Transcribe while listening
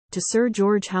to Sir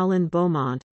George Howland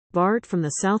Beaumont Bart from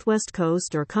the southwest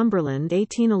coast or Cumberland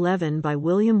 1811 by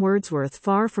William Wordsworth.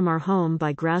 Far from our home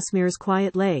by Grasmere's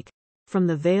quiet lake, from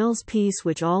the Vale's peace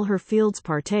which all her fields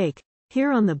partake,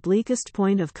 here on the bleakest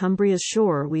point of Cumbria's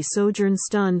shore we sojourn,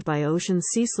 stunned by ocean's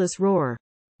ceaseless roar,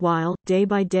 while, day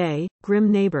by day,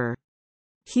 grim neighbour,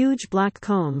 huge black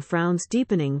comb frowns,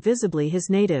 deepening visibly his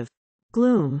native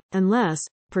gloom, unless,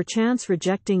 perchance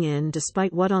rejecting in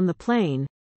despite what on the plain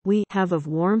we have of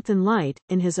warmth and light,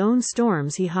 in his own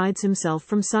storms he hides himself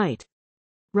from sight.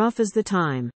 Rough is the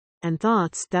time, and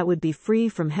thoughts that would be free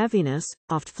from heaviness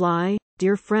oft fly,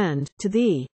 dear friend, to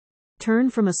thee. Turn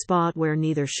from a spot where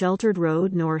neither sheltered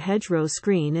road nor hedge-row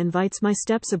screen invites my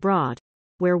steps abroad,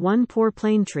 where one poor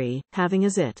plane tree, having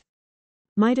as it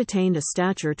might attained a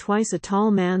stature twice a tall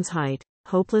man's height,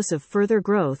 hopeless of further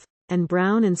growth, and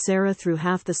brown and sere through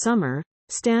half the summer,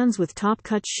 stands with top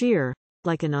cut sheer,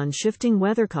 like an unshifting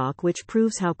weathercock which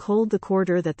proves how cold the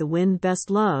quarter that the wind best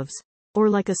loves, or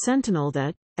like a sentinel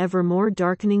that, evermore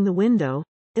darkening the window,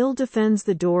 ill defends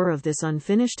the door of this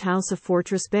unfinished house, a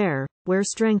fortress bare, where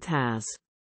strength has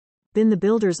been the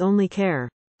builder's only care,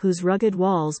 whose rugged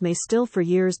walls may still for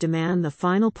years demand the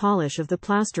final polish of the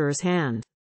plasterer's hand.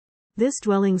 This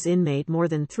dwelling's inmate more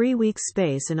than 3 weeks'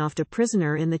 space, and oft a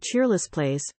prisoner in the cheerless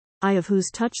place, I of whose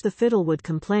touch the fiddle would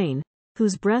complain,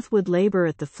 whose breath would labor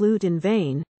at the flute in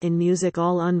vain, in music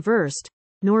all unversed,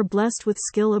 nor blessed with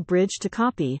skill a bridge to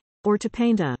copy, or to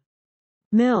paint a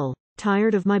mill,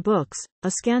 tired of my books,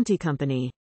 a scanty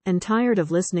company, and tired of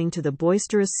listening to the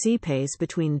boisterous sea pace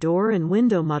between door and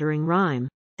window, muttering rhyme,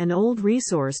 an old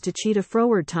resource to cheat a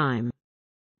froward time.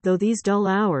 Though these dull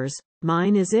hours,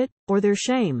 mine is it, or their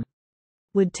shame,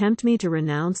 would tempt me to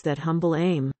renounce that humble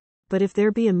aim. But if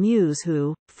there be a muse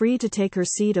who, free to take her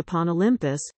seat upon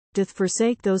Olympus, doth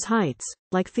forsake those heights,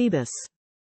 like Phoebus,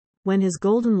 when his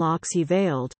golden locks he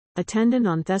veiled, attendant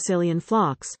on Thessalian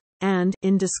flocks, and,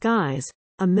 in disguise,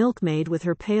 a milkmaid with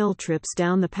her pail trips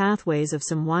down the pathways of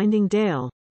some winding dale,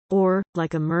 or,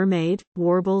 like a mermaid,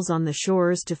 warbles on the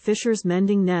shores to fishers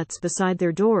mending nets beside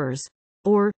their doors,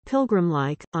 or,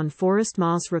 pilgrim-like, on forest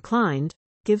moss reclined,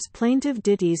 gives plaintive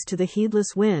ditties to the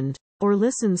heedless wind, or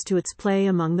listens to its play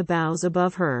among the boughs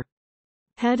above her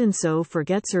head, and so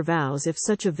forgets her vows, if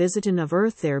such a visitant of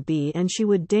earth there be, and she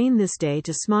would deign this day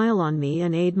to smile on me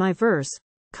and aid my verse,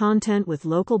 content with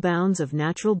local bounds of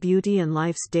natural beauty and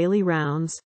life's daily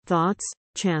rounds, thoughts,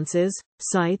 chances,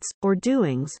 sights, or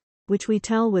doings, which we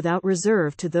tell without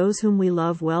reserve to those whom we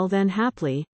love well. Then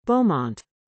haply, Beaumont,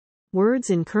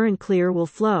 words in current clear will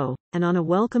flow, and on a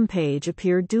welcome page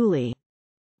appear duly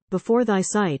before thy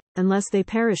sight, unless they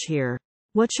perish here.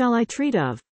 What shall I treat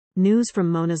of? News from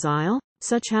Mona's Isle?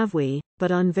 Such have we,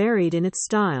 but unvaried in its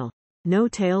style. No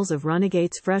tales of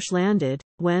runagates fresh landed,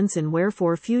 whence and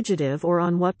wherefore fugitive, or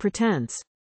on what pretence.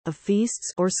 Of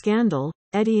feasts, or scandal,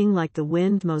 eddying like the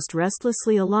wind, most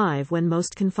restlessly alive when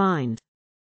most confined.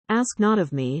 Ask not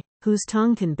of me, whose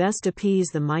tongue can best appease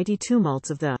the mighty tumults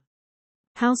of the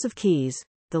House of Keys,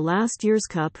 the last year's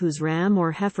cup whose ram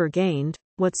or heifer gained,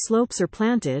 what slopes are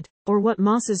planted, or what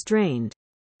mosses drained.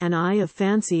 An eye of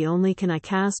fancy only can I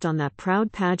cast on that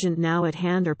proud pageant now at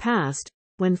hand or past,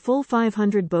 when full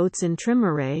 500 boats in trim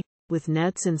array, with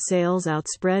nets and sails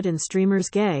outspread and streamers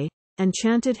gay, and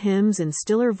chanted hymns in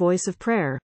stiller voice of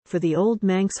prayer, for the old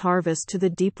Manx harvest to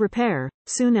the deep repair,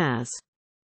 soon as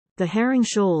the herring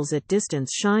shoals at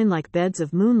distance shine like beds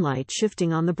of moonlight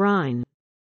shifting on the brine.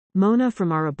 Mona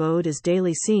from our abode is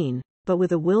daily seen, but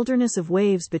with a wilderness of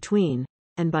waves between,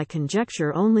 and by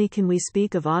conjecture only can we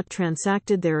speak of aught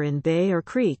transacted there in bay or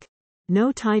creek.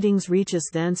 No tidings reach us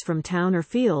thence from town or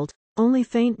field, only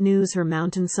faint news her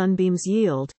mountain sunbeams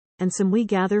yield, and some we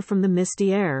gather from the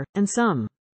misty air, and some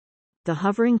the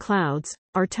hovering clouds,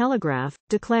 our telegraph,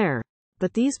 declare.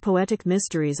 But these poetic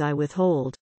mysteries I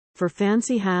withhold, for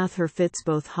fancy hath her fits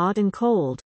both hot and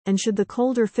cold, and should the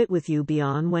colder fit with you be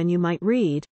on when you might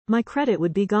read, my credit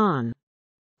would be gone.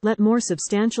 Let more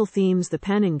substantial themes the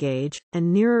pen engage,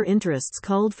 and nearer interests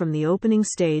culled from the opening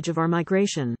stage of our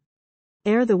migration.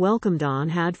 Ere the welcome dawn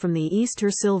had from the east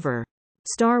her silver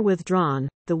star withdrawn,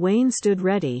 the wain stood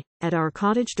ready, at our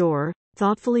cottage door,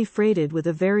 thoughtfully freighted with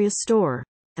a various store,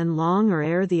 and long or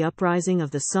ere the uprising of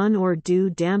the sun or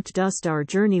dew-damped dust our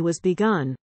journey was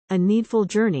begun, a needful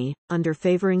journey, under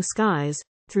favoring skies,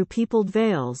 through peopled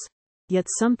vales. Yet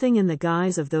something in the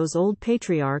guise of those old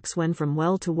patriarchs, when from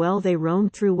well to well they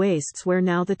roamed through wastes where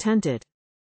now the tented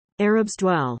Arabs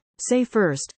dwell. Say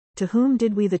first, to whom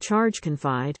did we the charge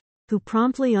confide, who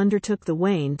promptly undertook the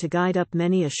wain to guide up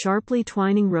many a sharply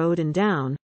twining road and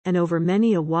down, and over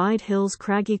many a wide hill's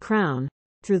craggy crown,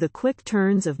 through the quick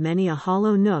turns of many a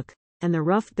hollow nook, and the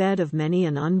rough bed of many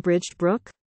an unbridged brook?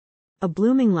 A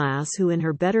blooming lass who in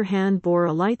her better hand bore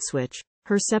a light switch,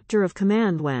 her sceptre of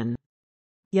command when,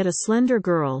 yet a slender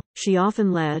girl, she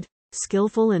often led,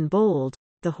 skilful and bold,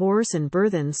 the horse and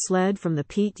burthen sled from the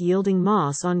peat-yielding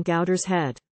moss on Gowder's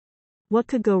head. What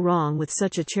could go wrong with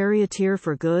such a charioteer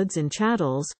for goods and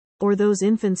chattels, or those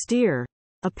infants dear,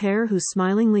 a pair who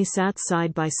smilingly sat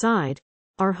side by side,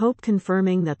 our hope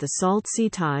confirming that the salt sea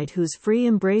tide whose free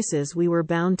embraces we were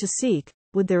bound to seek,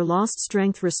 would their lost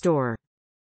strength restore,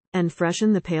 and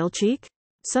freshen the pale cheek?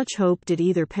 Such hope did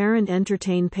either parent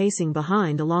entertain pacing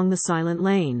behind along the silent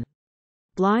lane.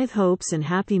 Blithe hopes and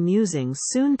happy musings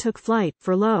soon took flight,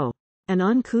 for lo, an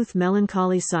uncouth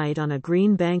melancholy sight on a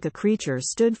green bank a creature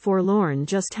stood forlorn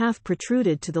just half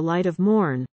protruded to the light of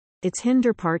morn, its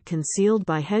hinder part concealed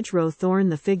by hedge-row thorn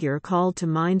the figure called to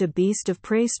mind a beast of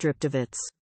prey stripped of its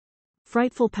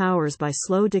frightful powers by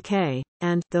slow decay,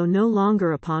 and, though no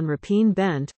longer upon rapine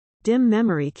bent, dim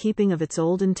memory keeping of its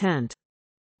old intent.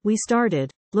 We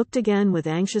started, looked again with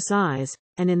anxious eyes,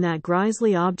 and in that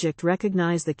grisly object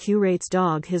recognized the curate's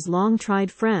dog his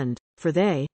long-tried friend, for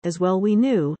they, as well we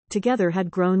knew, together had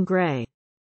grown grey.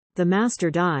 The master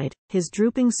died, his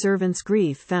drooping servant's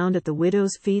grief found at the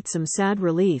widow's feet some sad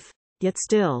relief, yet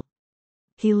still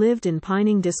he lived in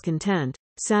pining discontent,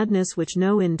 sadness which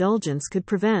no indulgence could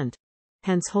prevent.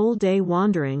 Hence whole day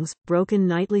wanderings, broken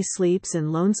nightly sleeps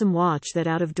and lonesome watch that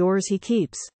out of doors he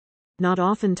keeps. Not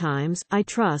oftentimes, I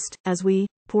trust, as we,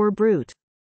 poor brute,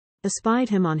 espied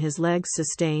him on his legs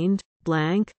sustained,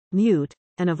 blank, mute,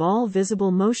 and of all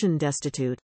visible motion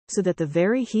destitute, so that the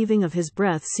very heaving of his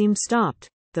breath seemed stopped,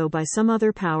 though by some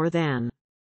other power than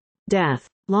death.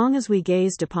 Long as we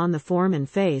gazed upon the form and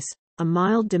face, a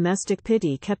mild domestic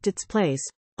pity kept its place,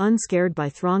 unscared by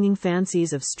thronging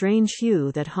fancies of strange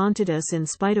hue that haunted us in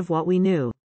spite of what we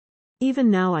knew.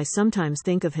 Even now I sometimes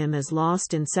think of him as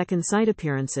lost in second sight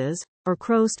appearances, or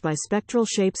crossed by spectral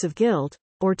shapes of guilt,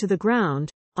 or to the ground,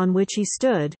 on which he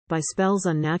stood, by spells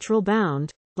unnatural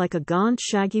bound, like a gaunt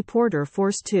shaggy porter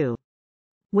forced to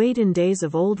wait in days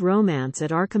of old romance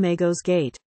at Archimago's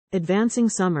gate. Advancing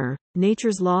summer,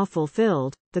 nature's law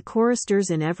fulfilled, the choristers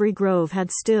in every grove had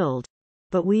stilled,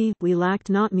 but we lacked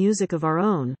not music of our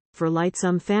own, for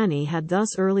lightsome Fanny had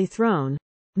thus early thrown,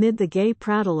 mid the gay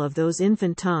prattle of those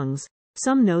infant tongues,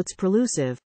 some notes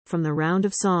prelusive, from the round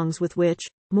of songs with which,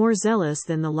 more zealous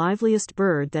than the liveliest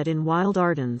bird that in wild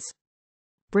Ardens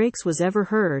breaks was ever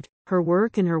heard, her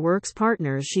work and her work's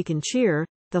partners she can cheer,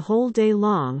 the whole day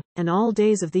long, and all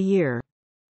days of the year.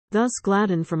 Thus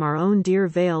gladdened from our own dear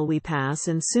Vale we pass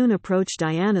and soon approach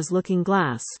Diana's looking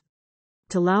glass.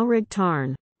 To Lowrig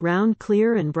Tarn, round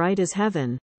clear and bright as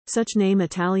heaven, such name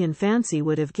Italian fancy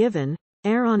would have given,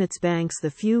 ere on its banks the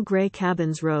few grey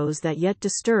cabins rose that yet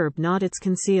disturbed not its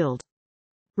concealed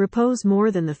repose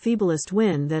more than the feeblest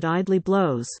wind that idly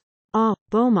blows. Ah,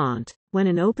 Beaumont, when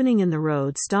an opening in the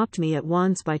road stopped me at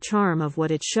once by charm of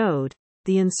what it showed,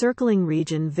 the encircling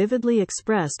region vividly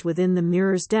expressed within the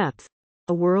mirror's depth,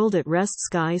 a world at rest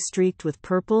sky streaked with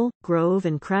purple, grove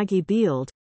and craggy beeld,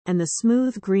 and the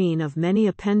smooth green of many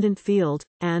a pendant field,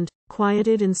 and,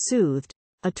 quieted and soothed,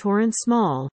 a torrent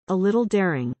small, a little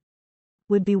daring,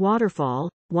 would be waterfall,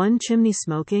 one chimney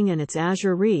smoking and its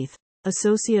azure wreath,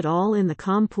 associate all in the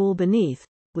calm pool beneath,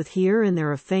 with here and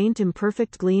there a faint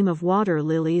imperfect gleam of water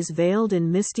lilies veiled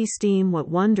in misty steam. What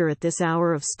wonder at this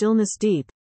hour of stillness deep,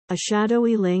 a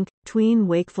shadowy link, tween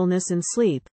wakefulness and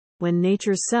sleep, when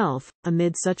nature's self,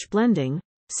 amid such blending,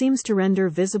 seems to render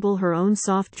visible her own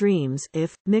soft dreams,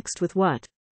 if, mixed with what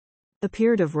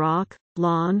appeared of rock,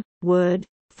 lawn, wood,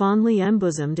 fondly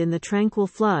embosomed in the tranquil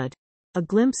flood, a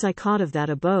glimpse I caught of that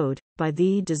abode, by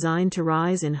thee designed to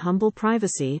rise in humble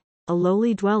privacy, a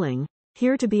lowly dwelling,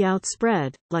 here to be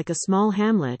outspread, like a small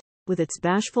hamlet, with its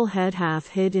bashful head half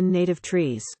hid in native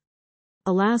trees.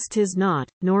 Alas, 'tis not,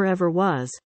 nor ever was.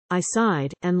 I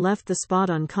sighed, and left the spot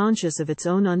unconscious of its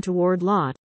own untoward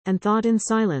lot, and thought in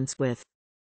silence with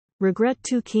regret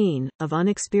too keen, of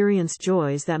unexperienced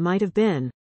joys that might have been,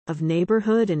 of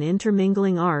neighborhood and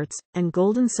intermingling arts, and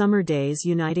golden summer days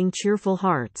uniting cheerful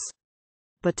hearts.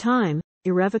 But time,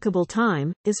 irrevocable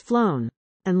time, is flown.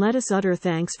 And let us utter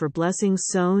thanks for blessings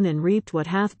sown and reaped what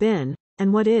hath been,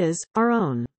 and what is, our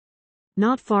own.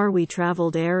 Not far we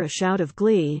travelled ere a shout of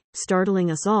glee, startling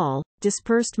us all,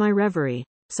 dispersed my reverie,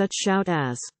 such shout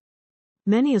as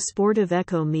many a sportive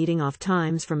echo meeting oft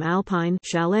times from alpine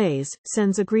chalets,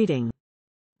 sends a greeting.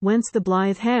 Whence the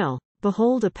blithe hail,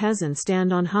 behold a peasant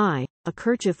stand on high, a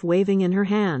kerchief waving in her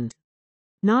hand.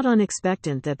 Not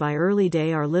unexpectant that by early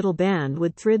day our little band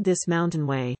would thrid this mountain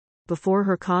way, before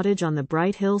her cottage on the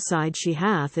bright hillside she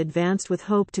hath advanced with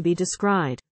hope to be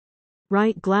descried.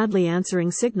 Right gladly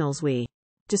answering signals we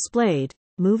displayed,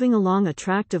 moving along a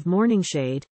tract of morning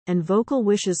shade, and vocal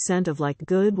wishes sent of like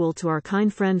good will to our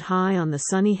kind friend high on the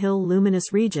sunny hill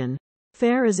luminous region,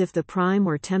 fair as if the prime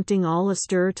were tempting all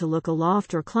astir to look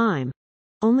aloft or climb.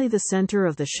 Only the center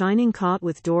of the shining cot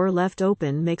with door left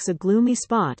open makes a gloomy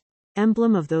spot,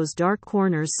 emblem of those dark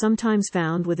corners sometimes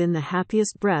found within the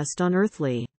happiest breast on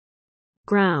earthly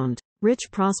ground.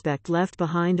 Rich prospect left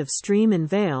behind of stream and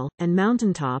vale, and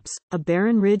mountain tops, a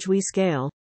barren ridge we scale,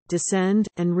 descend,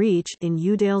 and reach, in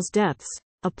Udale's depths,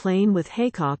 a plain with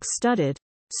haycocks studded,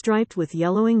 striped with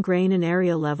yellowing grain, an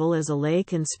area level as a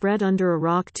lake and spread under a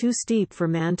rock too steep for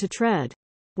man to tread,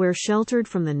 where sheltered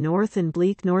from the north and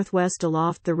bleak northwest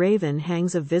aloft the raven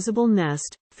hangs a visible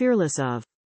nest, fearless of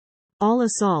all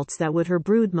assaults that would her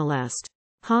brood molest.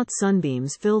 Hot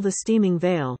sunbeams fill the steaming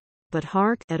vale, but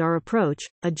hark, at our approach,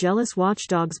 a jealous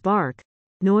watchdog's bark,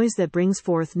 noise that brings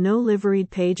forth no liveried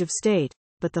page of state,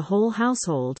 but the whole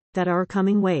household, that our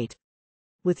coming wait.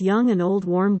 With young and old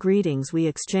warm greetings we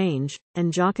exchange,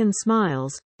 and jocund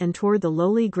smiles, and toward the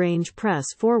lowly grange press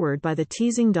forward by the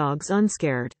teasing dogs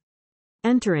unscared.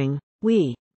 Entering,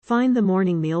 we find the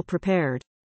morning meal prepared.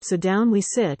 So down we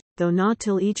sit, though not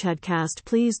till each had cast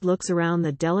pleased looks around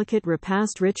the delicate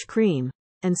repast, rich cream,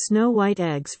 and snow-white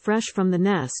eggs fresh from the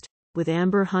nest, with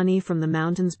amber honey from the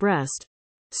mountain's breast,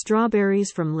 strawberries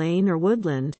from lane or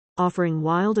woodland, offering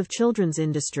wild of children's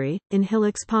industry, in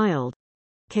hillocks piled,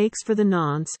 cakes for the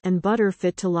nonce, and butter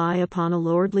fit to lie upon a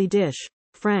lordly dish,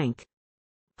 frank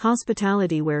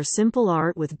hospitality where simple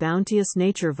art with bounteous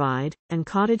nature vied, and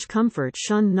cottage comfort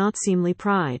shunned not seemly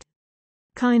pride.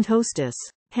 Kind hostess,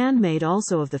 handmaid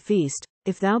also of the feast,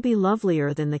 if thou be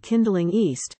lovelier than the kindling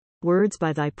east, words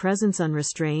by thy presence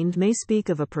unrestrained may speak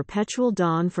of a perpetual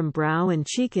dawn from brow and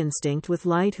cheek, instinct with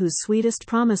light whose sweetest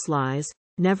promise lies,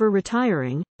 never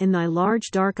retiring, in thy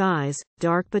large dark eyes,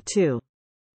 dark but to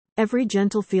every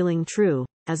gentle feeling true,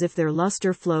 as if their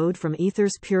luster flowed from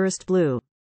ether's purest blue.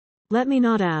 Let me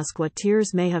not ask what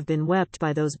tears may have been wept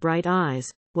by those bright eyes,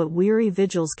 what weary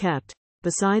vigils kept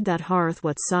beside that hearth,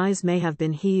 what sighs may have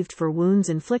been heaved for wounds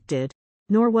inflicted,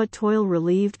 nor what toil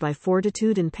relieved by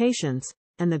fortitude and patience,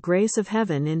 and the grace of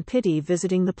heaven in pity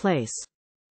visiting the place.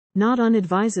 Not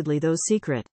unadvisedly those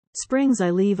secret springs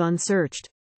I leave unsearched.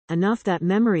 Enough that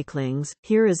memory clings,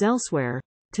 here as elsewhere,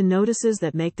 to notices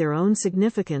that make their own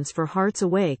significance for hearts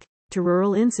awake, to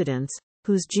rural incidents,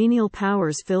 whose genial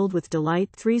powers filled with delight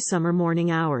 3 summer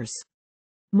morning hours.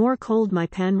 More cold my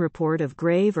pen report of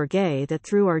grave or gay that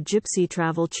through our gypsy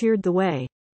travel cheered the way.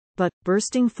 But,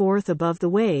 bursting forth above the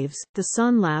waves, the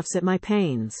sun laughs at my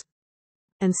pains,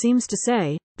 and seems to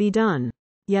say, be done.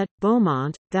 Yet,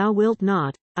 Beaumont, thou wilt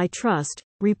not, I trust,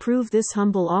 reprove this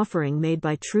humble offering made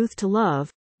by truth to love,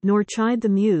 nor chide the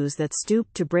muse that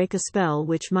stooped to break a spell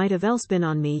which might have else been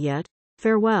on me. Yet,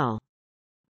 farewell.